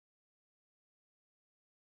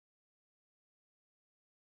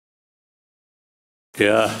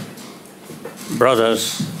Dear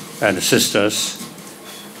brothers and sisters,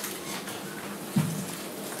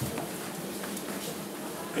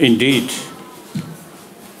 indeed,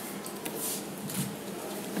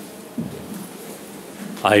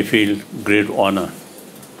 I feel great honor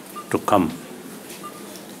to come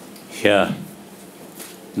here,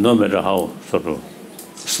 no matter how sort of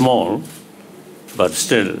small, but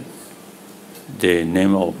still the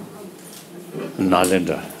name of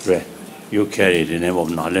Nalanda, where you carry the name of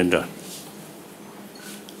Nalanda.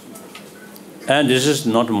 And this is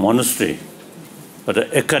not a monastery, but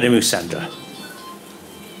an academic center.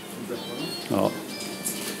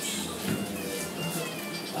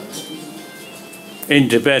 In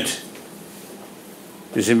Tibet,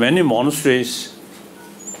 you see many monasteries,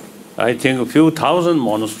 I think a few thousand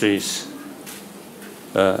monasteries,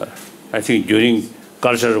 I think during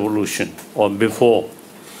Cultural Revolution or before,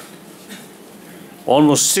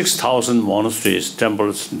 almost 6,000 monasteries,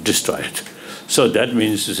 temples destroyed. So that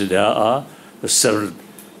means you see, there are several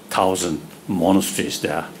thousand monasteries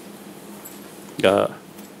there. But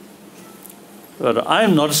I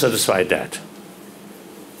am not satisfied that.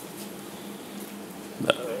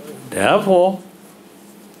 Therefore,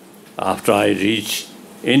 after I reach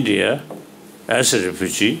India as a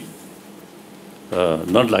refugee,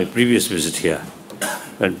 not like previous visit here.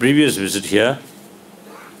 When previous visit here,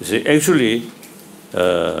 you see, actually,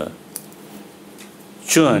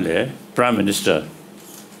 Chuanle, Prime Minister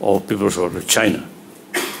of People's Republic of China,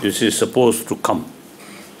 this is supposed to come.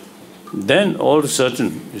 Then all of a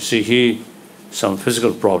sudden, you see, he some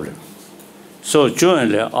physical problem. So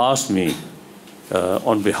Chuanle asked me,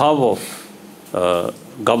 on behalf of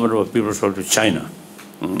Government of People's Republic of China,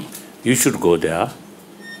 you should go there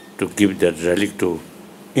to give that relic to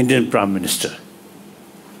Indian Prime Minister.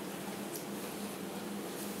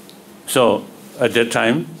 So at that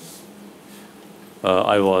time,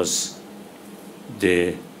 I was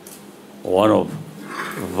the one of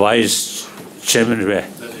vice chairman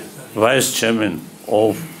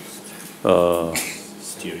of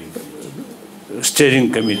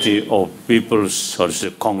steering committee of People's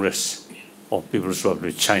Congress of People's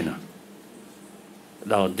Republic of China.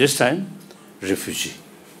 Now this time, refugee.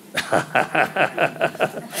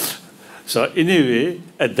 So anyway,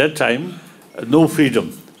 at that time, no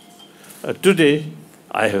freedom. Today,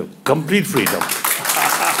 I have complete freedom.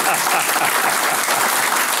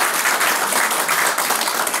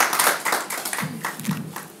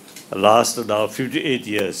 Last now 58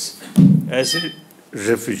 years as a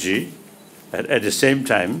refugee, and at the same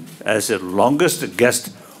time as the longest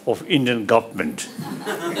guest of Indian government.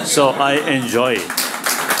 So I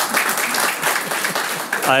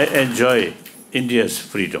enjoy India's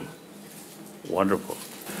freedom. Wonderful.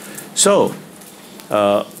 So,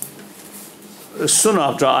 soon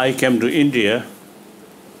after I came to India,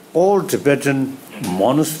 all Tibetan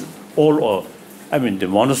monastery, the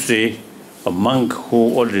monastery, a monk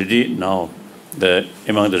who already now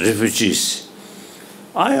among the refugees,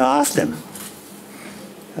 I asked them,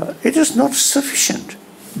 it is not sufficient.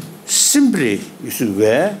 Simply you should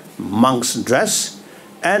wear monk's dress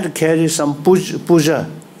and carry some puja,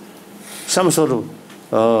 some sort of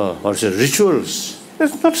rituals.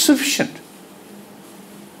 That's not sufficient.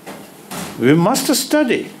 We must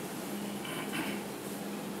study.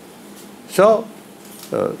 So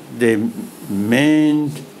the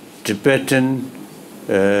main Tibetan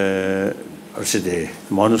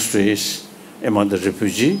monasteries among the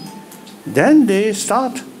refugees, then they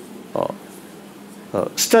start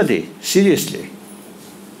study seriously.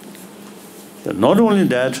 Not only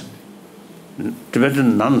that,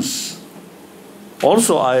 Tibetan nuns,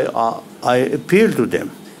 also I appeal to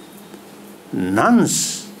them.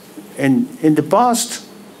 Nuns, in the past,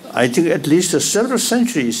 I think at least several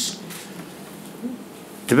centuries,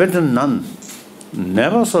 Tibetan nun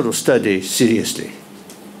never sort of study seriously.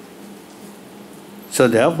 So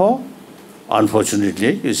therefore,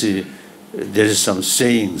 unfortunately, you see, there is some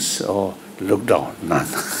sayings, or look down, nun.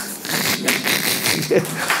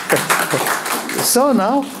 So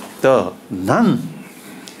now, the nun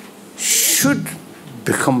should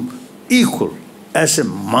become equal as a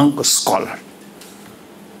monk scholar.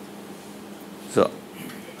 So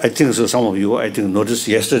I think so some of you, I think, noticed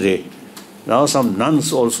yesterday, now some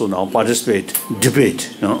nuns also now participate,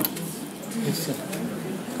 debate, no? Yes, sir.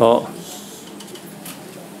 Oh.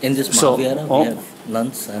 In this Mahavihara, we have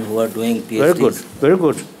nuns and who are doing PhDs. Very good, very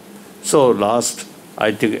good. So last,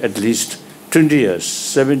 I think at least 20 years,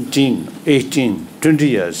 17, 18, 20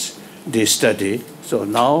 years, they study. So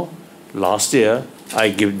now, last year, I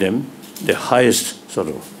give them the highest sort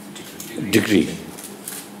of degree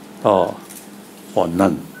for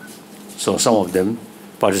nun. So some of them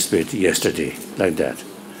participated yesterday, like that.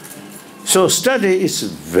 So study is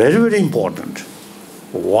very, very important.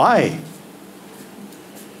 Why?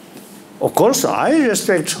 Of course, I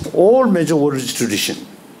respect all major religious traditions.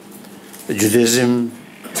 Judaism,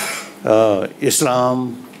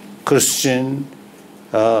 Islam, Christian,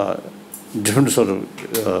 different sort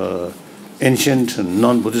of ancient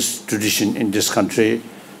non-Buddhist tradition in this country,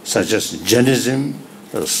 such as Jainism,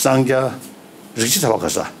 Sangha,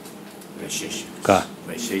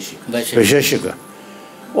 Vaisheshika.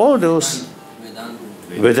 All those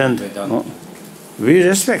Vedanta, we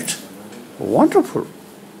respect. Wonderful.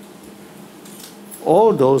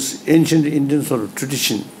 All those ancient Indian sort of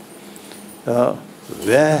tradition,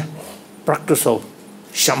 where practice of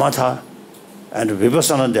shamatha and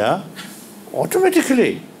vipassana there,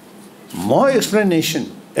 automatically more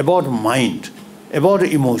explanation about mind, about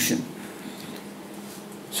emotion.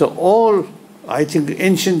 So all, I think,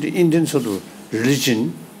 ancient Indian sort of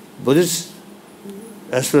religion, Buddhist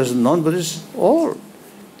as well as non-Buddhist, all,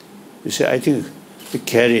 you see, I think they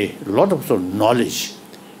carry a lot of, sort of knowledge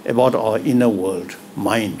about our inner world,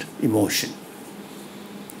 mind, emotion.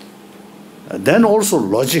 And then also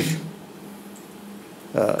logic.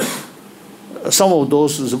 Some of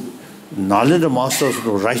those Nalanda masters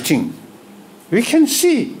writing, we can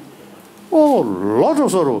see a lot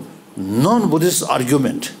of sort of non-Buddhist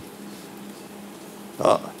argument.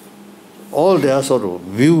 All their sort of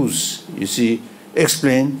views, you see,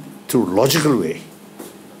 explained through logical way.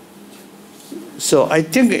 So I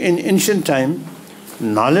think in ancient time,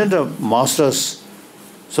 Nalanda masters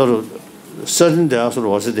sort of certain there sort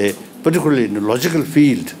of was they particularly in the logical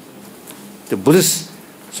field, the Buddhist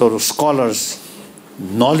sort of scholars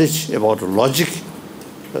knowledge about logic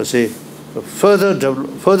say further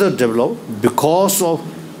develop because of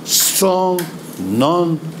strong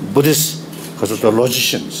non-Buddhist, because of the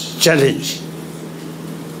logicians challenge.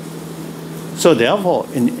 So therefore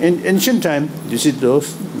in ancient time you see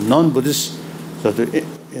those non-Buddhist sort of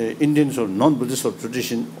Indian sort of non-Buddhist sort of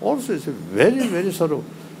tradition also is very, very sort of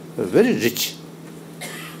very rich.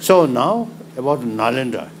 So now about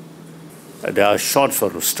Nalanda, there are short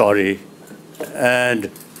sort of story and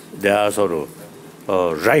there are sort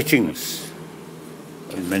of writings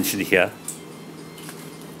mentioned here.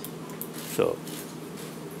 So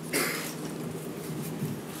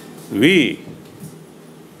we,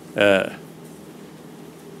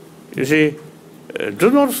 you see, do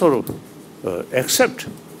not sort of accept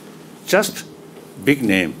just big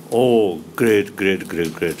name, oh, great, great,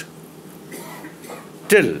 great, great.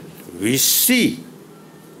 Till we see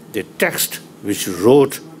the text which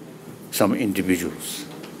wrote some individuals.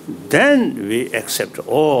 Then we accept,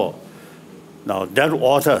 oh, now that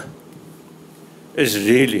author is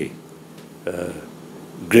really a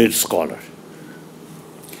great scholar.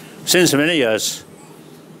 Since many years,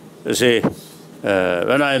 you see,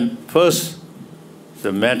 when I first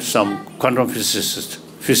met some quantum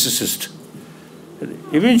physicist,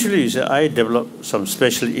 eventually I developed some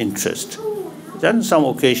special interest. Then some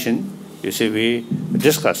occasion, you see, we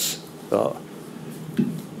discuss.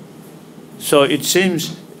 So it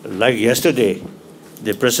seems like yesterday,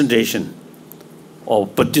 the presentation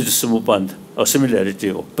of Paticca or similarity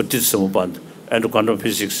of Paticca and quantum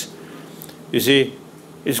physics, you see,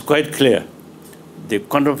 it's quite clear. The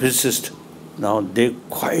quantum physicists now, they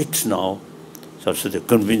quite now, so they're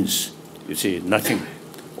convinced, you see, nothing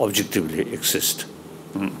objectively exists.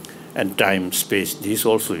 And time, space, these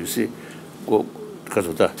also, you see, go because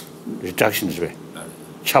of the reductions way.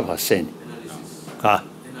 Chapa saying,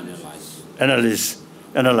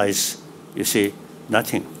 analyze, you see,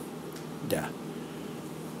 nothing there.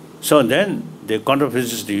 So then the quantum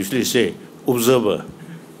physicists usually say, observer.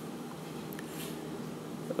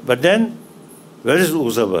 But then, where is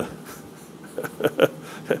observer?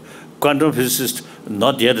 Quantum physicists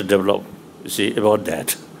not yet developed, you see, about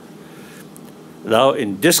that. Now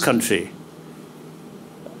in this country,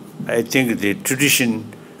 I think the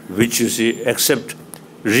tradition which you see accept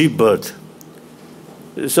rebirth.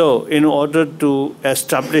 So in order to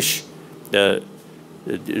establish the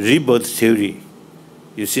rebirth theory,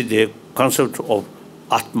 you see the concept of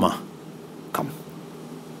Atma come.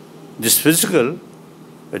 This physical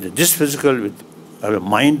with our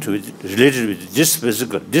mind related with this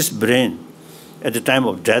physical, this brain, at the time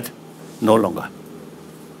of death, no longer.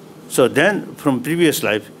 So then, from previous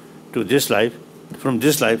life to this life, from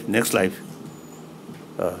this life, next life,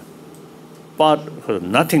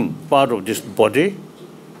 nothing part of this body,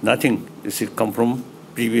 nothing you see come from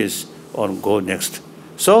previous or go next.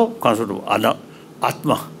 So, concept of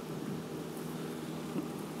Atma.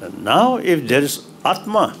 And now, if there is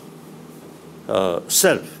Atma,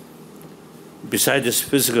 self, beside this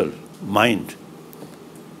physical mind,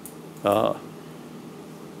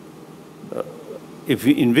 if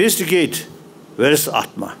we investigate where is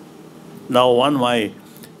Atma, now my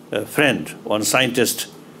friend, one scientist,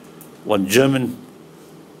 one German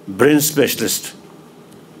brain specialist,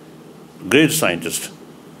 great scientist,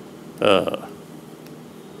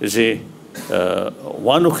 you see,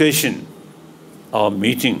 one occasion, our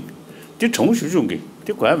meeting, I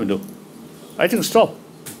think stop.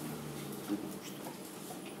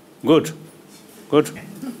 Good.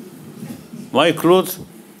 My clothes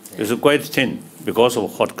is quite thin because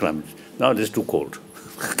of hot climate. Now it is too cold.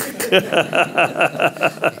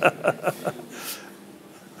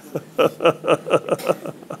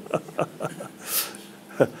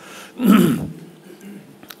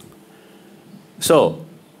 So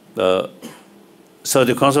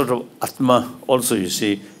the concept of Atma also, you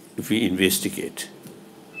see, if we investigate,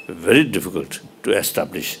 very difficult to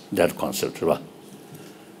establish that concept.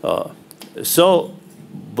 So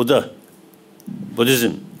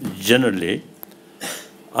Buddhism generally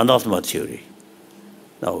anathema theory.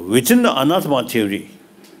 Now within the anathema theory,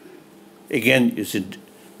 again is a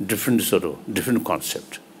different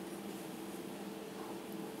concept.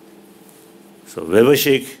 So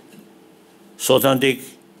Vivashik, Sotantik,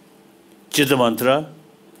 Chittamantra,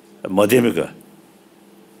 Madhyamika.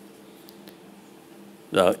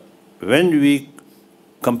 Now, when we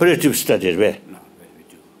comparative study,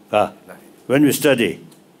 when we study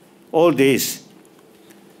all these,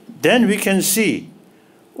 then we can see,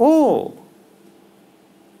 you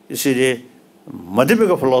see, the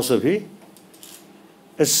Madhyamika philosophy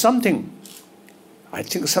is something, I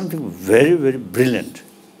think something very, very brilliant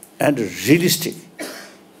and realistic.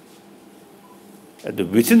 And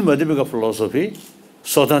within Madhyamika philosophy,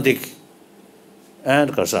 Sotantik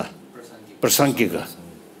and Prasankika.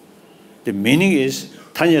 The meaning is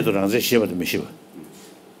Tanya Durangze Shiva the Mishiva.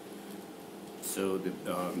 So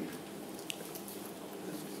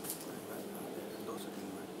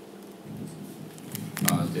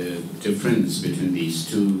the difference between these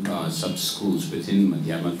two sub-schools within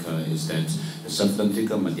Madhyamaka is that the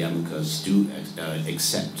Sautrantika Madhyamikas do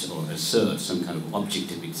accept or assert some kind of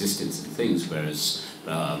objective existence in things, whereas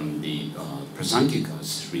the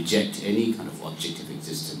Prasankikas reject any kind of objective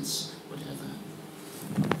existence, whatever.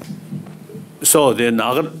 So the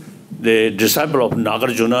disciple of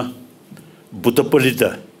Nagarjuna,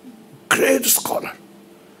 Buddhapalita, great scholar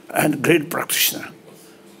and great practitioner.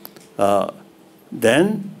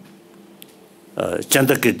 Then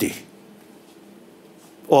Chandakirti,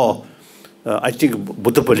 I think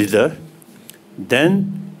Buddhapalita,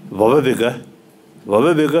 then Vavavega,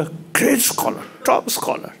 great scholar, top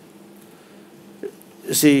scholar.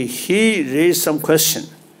 See, he raised some question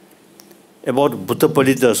about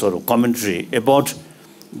Buddhapalita's sort of commentary about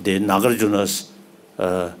the Nagarjuna's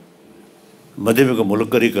Madhyamika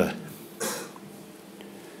Mulakarika.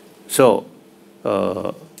 So,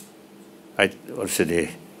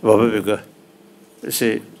 Vavavega is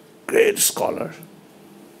a great scholar.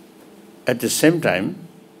 At the same time,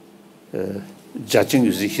 judging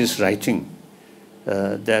his writing,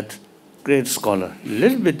 that great scholar,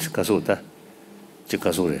 little bit kasuta,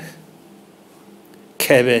 chikasure,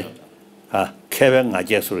 kebe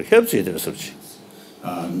ngajasuri, helps it.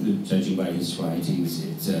 Judging by his writings,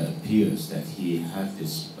 it appears that he had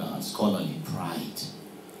this scholarly pride.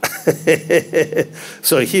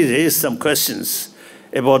 So he raised some questions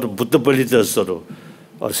about Buddhapalita's sort of,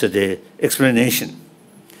 or say the explanation.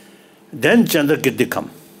 Then Chandrakirti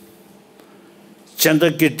come.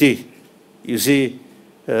 Chandrakirti, you see,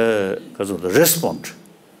 because of the respond,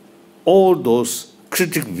 all those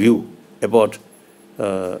critic view about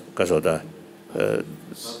Kasoda.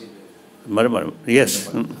 Yes.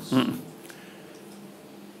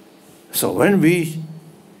 So when we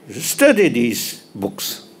study these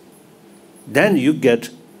books, then you get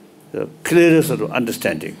the clearest sort of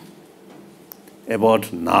understanding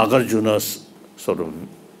about Nagarjuna's sort of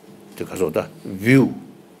view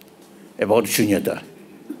about Shunyata.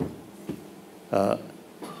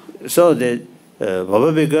 So the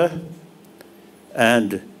Vavavega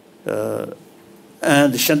and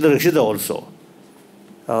Shantarakshita also,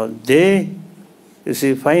 they, you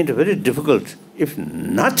see, find it very difficult. If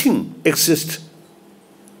nothing exists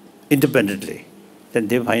independently, then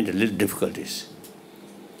they find a little difficulties.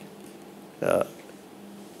 The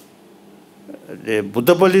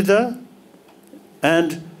Buddhapalita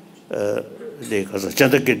and the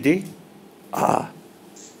Chandrakirti are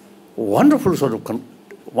wonderful sort of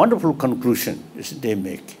wonderful conclusion they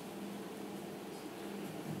make.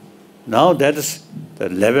 Now that is the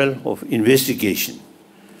level of investigation.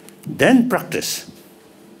 Then practice.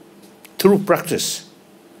 through practice,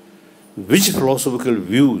 which philosophical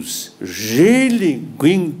views really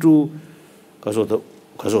going to going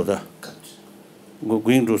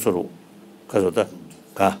to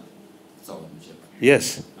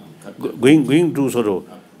yes, going to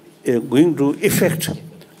going to affect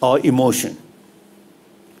our emotion.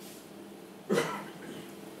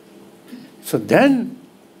 So then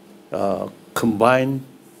combine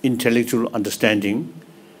intellectual understanding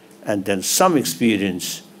and then some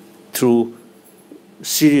experience through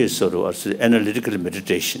serious analytical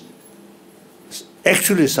meditation.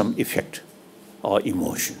 Actually some effect or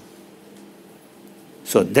emotion.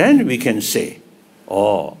 So then we can say,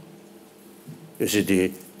 oh, is it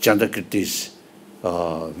the Chandrakirti's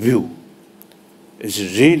view? Is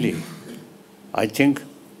it really, I think,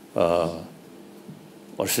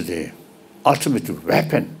 what's the ultimate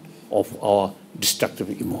weapon of our destructive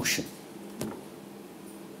emotion?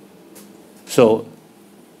 So,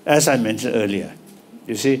 as I mentioned earlier,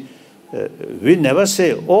 you see, we never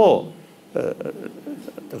say, oh,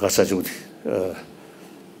 what's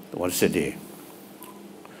the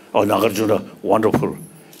oh, Nagarjuna, wonderful.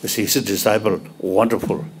 You see, he's a disciple,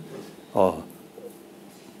 wonderful.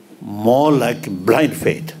 More like blind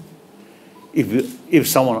faith. If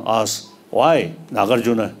someone asks why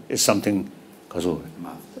Nagarjuna is something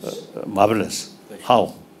marvelous,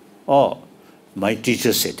 how? Oh, my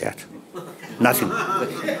teacher said that. Nothing.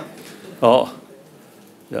 Oh,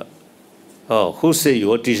 yeah. Oh, who say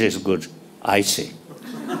your teacher is good? I say.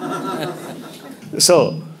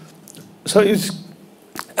 So it's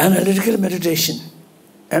analytical meditation.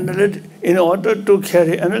 In order to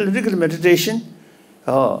carry analytical meditation,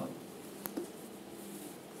 the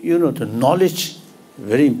knowledge,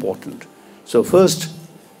 very important. So first,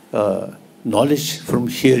 knowledge from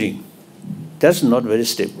hearing. That's not very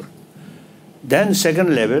stable. Then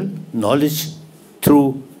second level, knowledge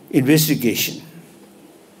through investigation.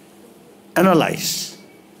 Analyze.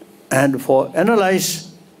 And for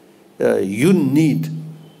analyze, you need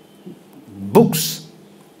books.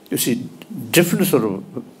 You see, different sort of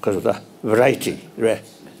variety.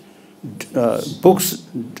 Books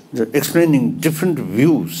explaining different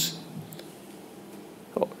views.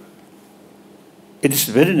 It is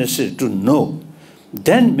very necessary to know.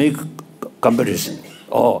 Then make comparison.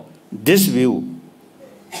 Oh, this view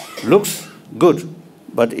looks good,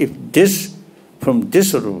 but if this, from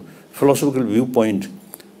this sort of philosophical viewpoint,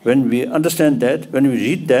 when we understand that, when we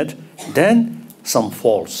read that, then some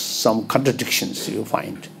faults, some contradictions you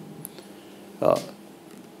find.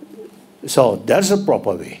 So that's a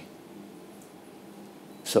proper way.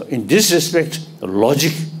 So in this respect,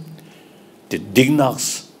 logic, the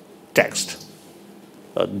Dignak's text,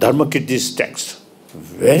 Dharmakirti's text,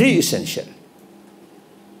 very essential.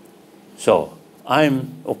 So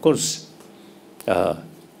I'm, of course,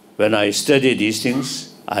 when I study these things,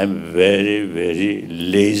 I'm very, very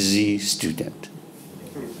lazy student.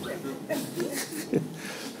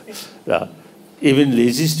 Even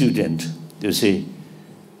lazy student, you see,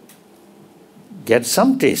 get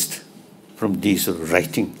some taste from these sort of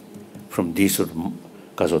writing, from these sort of,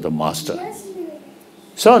 because of the master.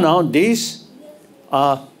 So now these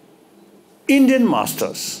are Indian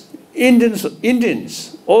masters,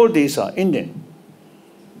 Indians, all these are Indian.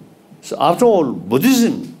 So after all,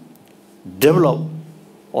 Buddhism developed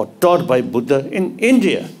or taught by Buddha in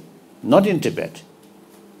India, not in Tibet.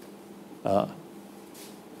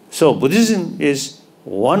 So Buddhism is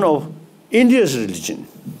one of India's religion.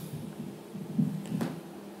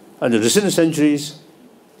 And the recent centuries,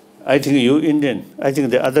 I think you Indian, I think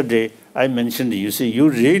the other day I mentioned, you see, you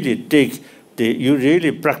really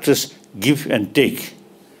practice give and take.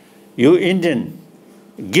 You Indian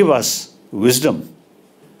give us wisdom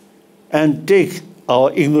and take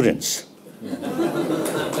our ignorance.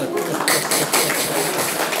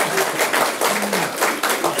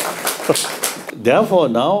 Therefore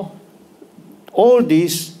now, all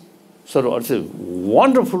these sort of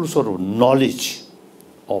wonderful sort of knowledge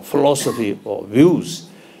or philosophy or views,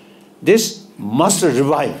 this must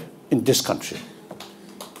revive in this country.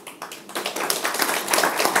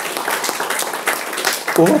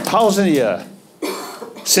 Over 1,000 years,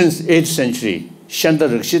 since 8th century, Shanta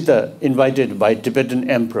Rakshita, invited by Tibetan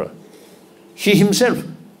emperor, he himself,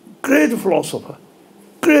 great philosopher,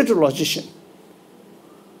 great logician.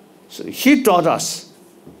 So he taught us,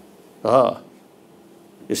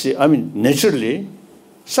 you see, I mean, naturally,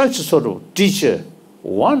 such a sort of teacher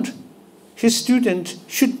want his student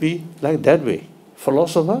should be like that way,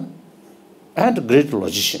 philosopher and great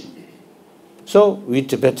logician. So we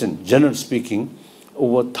Tibetan, generally speaking,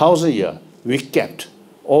 over 1,000 years, we kept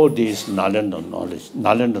all these Nalanda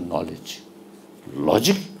knowledge,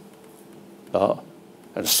 logic,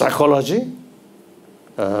 and psychology,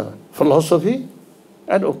 philosophy,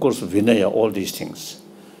 and of course Vinaya, all these things.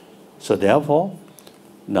 So therefore,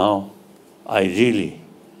 now I really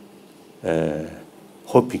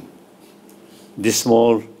hoping this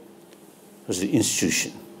small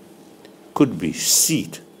institution could be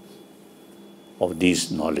seed of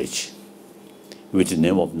this knowledge with the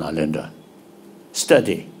name of Nalanda.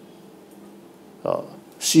 Study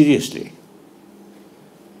seriously.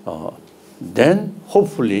 Then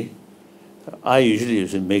hopefully I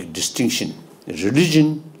usually make distinction,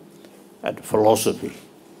 religion and philosophy.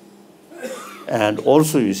 And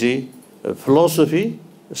also you see, philosophy,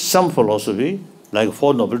 some philosophy, like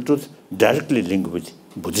Four Noble Truths, directly linked with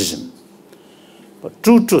Buddhism. But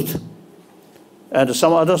true truth and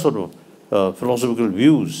some other sort of philosophical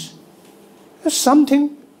views is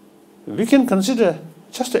something we can consider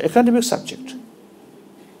just an academic subject.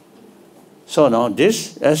 So now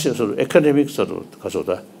this, as a sort of academic sort of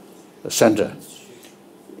center,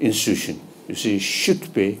 institution, you see,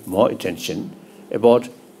 should pay more attention about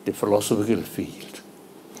the philosophical field.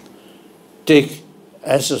 Take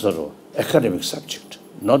as a sort of academic subject,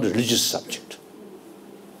 not a religious subject.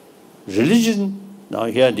 Religion, now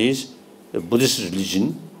here it is, the Buddhist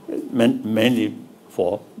religion, mainly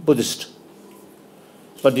for Buddhist.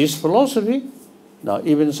 But this philosophy, now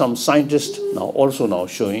even some scientists now also now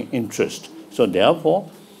showing interest. So therefore,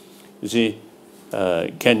 you see,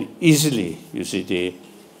 can easily, you see, the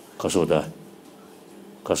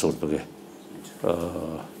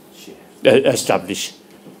establish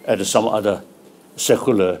at some other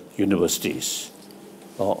secular universities.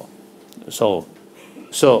 So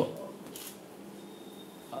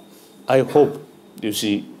I hope, you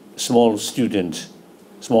see, small student,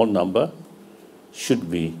 small number,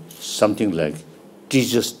 should be something like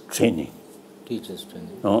teachers training. Teachers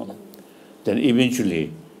training. Yeah. Then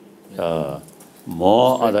eventually,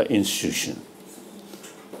 more other institutions.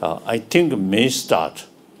 I think may start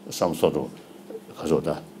some sort of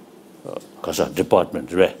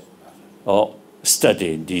department where or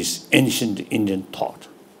study this ancient Indian thought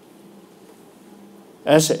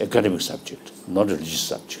as an academic subject, not a religious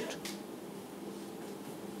subject.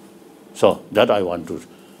 So that I want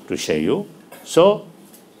to share you. So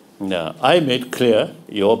I made clear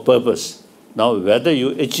your purpose. Now whether you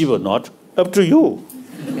achieve or not, up to you.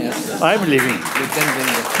 Yes, I'm leaving. you can bring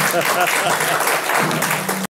it.